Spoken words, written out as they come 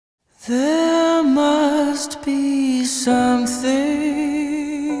There must be something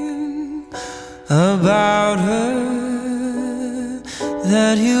about her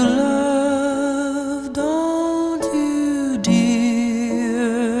that you love, don't you, dear?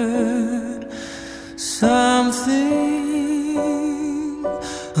 Something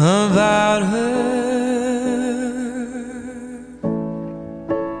about her.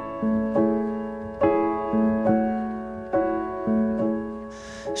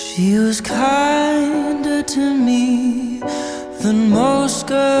 She was kinder to me than most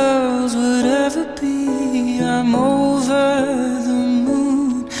girls would ever be. I'm over the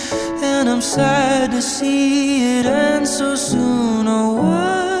moon and I'm sad to see it end so soon. Oh,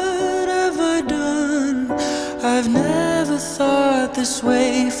 what have I done? I've never thought this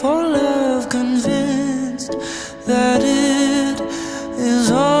way for love, convinced that it is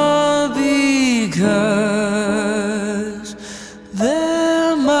all because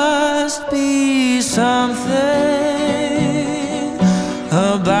there must be something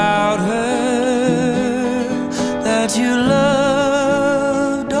about her that you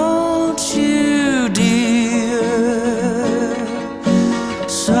love, don't you, dear?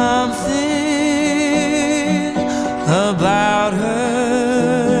 Something about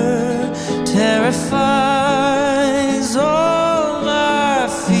her terrifies all my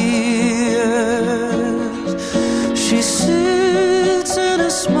fears. She sits in a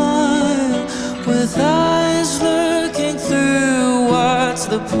smile with eyes looking through. What's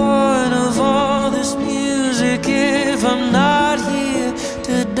the point of all this music if I'm not here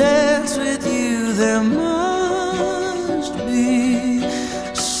to dance with you? There must be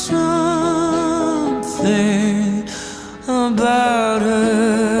something about her.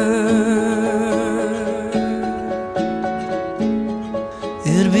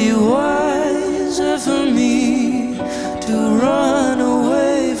 It'd be wiser for me to run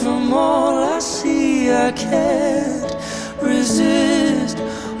away from all I see. I can't resist.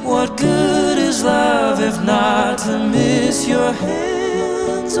 What good is love if not to miss your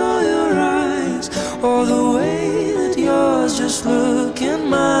hands or your eyes, or the way that yours just look in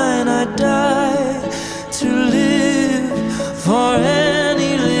mine? I'd die to live for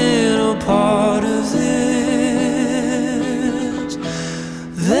any little part of this.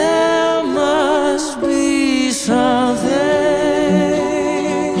 There must be something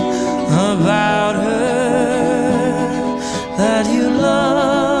about her that you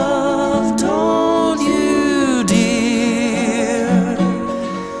love, don't you, dear?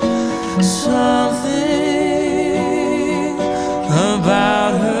 Something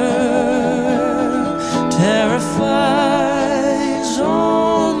about her terrifies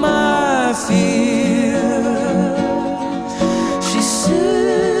all my fears. She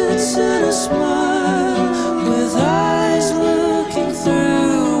sits in a smile with eyes looking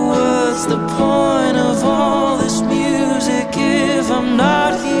through. What's the point of all this music if I'm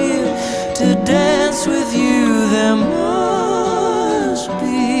not here to dance with you? There must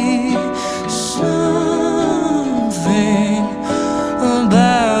be something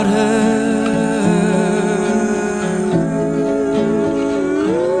about her.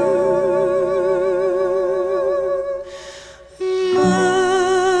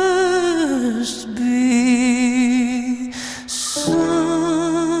 Must be something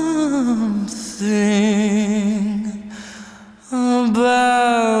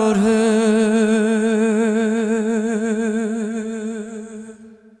about her.